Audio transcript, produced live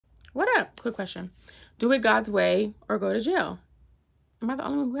What up? Quick question. Do it God's way or go to jail? Am I the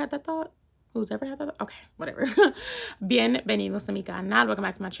only one who had that thought? Who's ever had that thought? Okay, whatever. Bienvenidos a mi canal. Welcome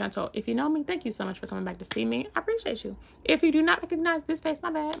back to my channel. If you know me, thank you so much for coming back to see me. I appreciate you. If you do not recognize this face,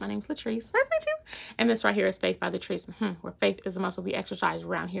 my bad. My name's Latrice. Nice to meet you. And this right here is Faith by Latrice, where faith is a muscle we exercise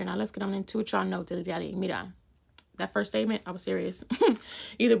around here. Now let's get on into it. Y'all know, mira. That first statement, I was serious.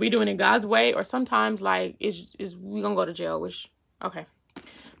 Either we doing it God's way or sometimes like is we gonna go to jail, which, okay.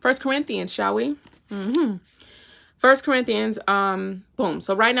 1 Corinthians, shall we? 1 Corinthians, boom.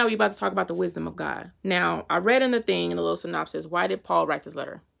 So right now we're about to talk about the wisdom of God. Now, I read in the thing, in the little synopsis, why did Paul write this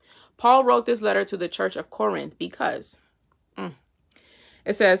letter? Paul wrote this letter to the church of Corinth because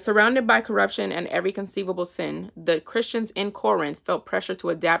it says, surrounded by corruption and every conceivable sin, the Christians in Corinth felt pressure to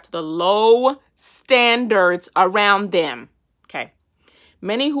adapt to the low standards around them. Okay.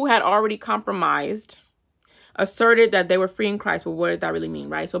 Many who had already compromised asserted that they were free in Christ, but what did that really mean,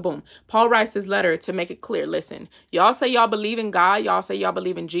 right? So boom, Paul writes this letter to make it clear. Listen, y'all say y'all believe in God, y'all say y'all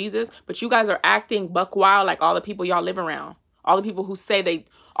believe in Jesus, but you guys are acting buck wild like all the people y'all live around. All the people who say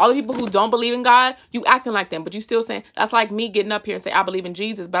all the people who don't believe in God, you acting like them, but you still saying, that's like me getting up here and say, I believe in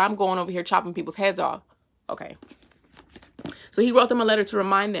Jesus, but I'm going over here chopping people's heads off. Okay. So he wrote them a letter to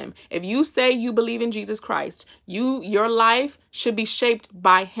remind them, if you say you believe in Jesus Christ, your life should be shaped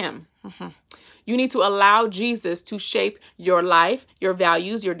by him. You need to allow Jesus to shape your life, your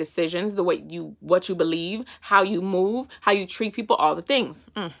values, your decisions, the way what you believe, how you move, how you treat people, all the things.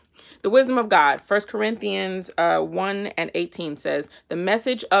 The wisdom of God. 1 Corinthians 1:18 says, the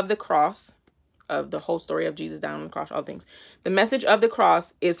message of the cross, of the whole story of Jesus down on the cross, all things. The message of the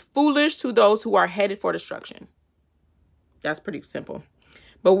cross is foolish to those who are headed for destruction. That's pretty simple.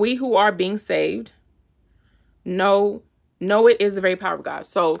 But we who are being saved know it is the very power of God.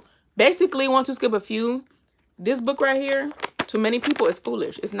 So basically, want to skip a few, this book right here, to many people, is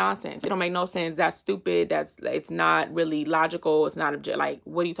foolish. It's nonsense. It don't make no sense. That's stupid. It's not really logical. It's not like,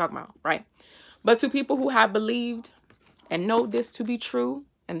 what are you talking about, right? But to people who have believed and know this to be true,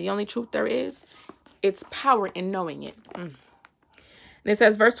 and the only truth there is, it's power in knowing it. And it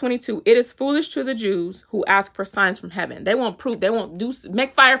says, verse 22, it is foolish to the Jews who ask for signs from heaven. They won't prove, they won't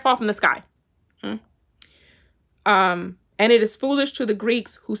make fire fall from the sky. And it is foolish to the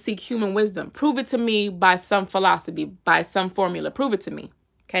Greeks who seek human wisdom. Prove it to me by some philosophy, by some formula. Prove it to me.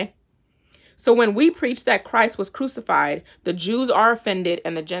 Okay. So when we preach that Christ was crucified, the Jews are offended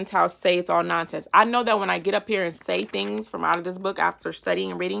and the Gentiles say it's all nonsense. I know that when I get up here and say things from out of this book after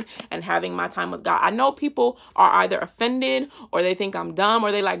studying and reading and having my time with God, I know people are either offended or they think I'm dumb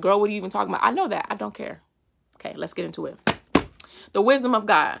or they like, girl, what are you even talking about? I know that. I don't care. Okay, let's get into it. The wisdom of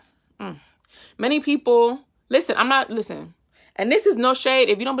God. Many people... Listen, and this is no shade.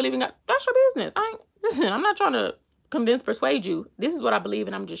 If you don't believe in God, that's your business. I'm not trying to persuade you. This is what I believe,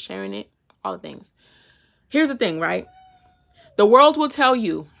 and I'm just sharing it, all the things. Here's the thing, right? The world will tell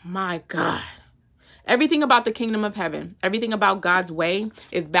you, my God, everything about the kingdom of heaven, everything about God's way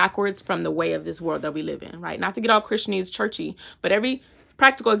is backwards from the way of this world that we live in, right? Not to get all Christianese, churchy, but every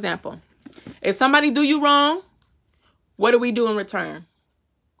practical example. If somebody do you wrong, what do we do in return?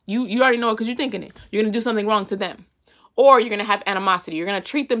 You already know it because you're thinking it. You're going to do something wrong to them. Or you're going to have animosity. You're going to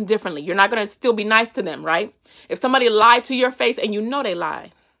treat them differently. You're not going to still be nice to them, right? If somebody lied to your face and you know they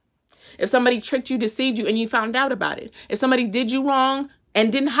lied. If somebody tricked you, deceived you, and you found out about it. If somebody did you wrong and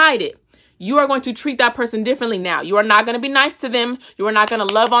didn't hide it. You are going to treat that person differently now. You are not going to be nice to them. You are not going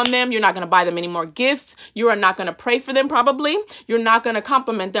to love on them. You're not going to buy them any more gifts. You are not going to pray for them probably. You're not going to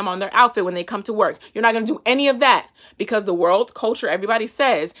compliment them on their outfit when they come to work. You're not going to do any of that because the world, culture, everybody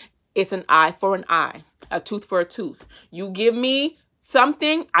says it's an eye for an eye, a tooth for a tooth. You give me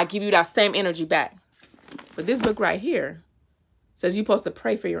something, I give you that same energy back. But this book right here says you're supposed to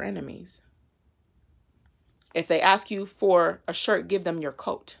pray for your enemies. If they ask you for a shirt, give them your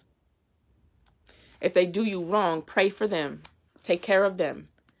coat. If they do you wrong, pray for them. Take care of them.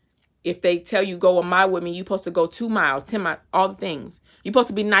 If they tell you go a mile with me, you're supposed to go 2 miles, 10 miles, all the things. You're supposed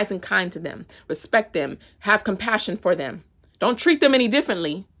to be nice and kind to them. Respect them. Have compassion for them. Don't treat them any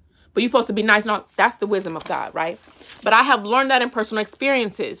differently, but you're supposed to be nice. And all. That's the wisdom of God, right? But I have learned that in personal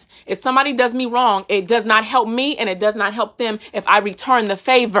experiences. If somebody does me wrong, it does not help me and it does not help them if I return the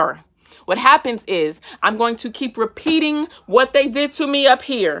favor. What happens is I'm going to keep repeating what they did to me up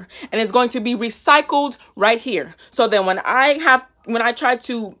here, and it's going to be recycled right here. So then when I try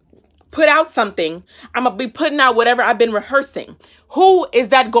to put out something, I'm going to be putting out whatever I've been rehearsing. Who is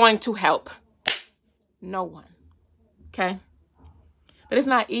that going to help? No one. Okay. But it's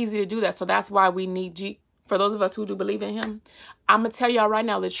not easy to do that. So that's why we need for those of us who do believe in him. I'm going to tell y'all right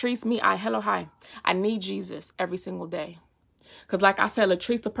now, Latrice, I need Jesus every single day. Because like I said,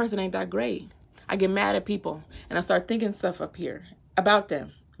 Latrice, the person ain't that great. I get mad at people and I start thinking stuff up here about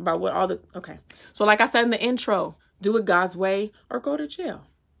them, about what all the, okay. So like I said in the intro, do it God's way or go to jail.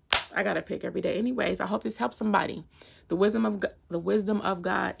 I got to pick every day. Anyways, I hope this helps somebody. The wisdom of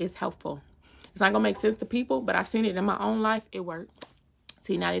God is helpful. It's not going to make sense to people, but I've seen it in my own life. It worked.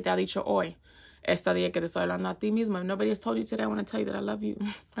 Si nadie te ha dicho hoy, esta día que te estoy hablando a ti mismo. If nobody has told you today, I want to tell you that I love you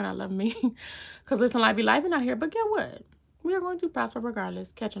and I love me. Because listen, I be living out here, but get what? We are going to prosper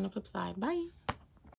regardless. Catch you on the flip side. Bye.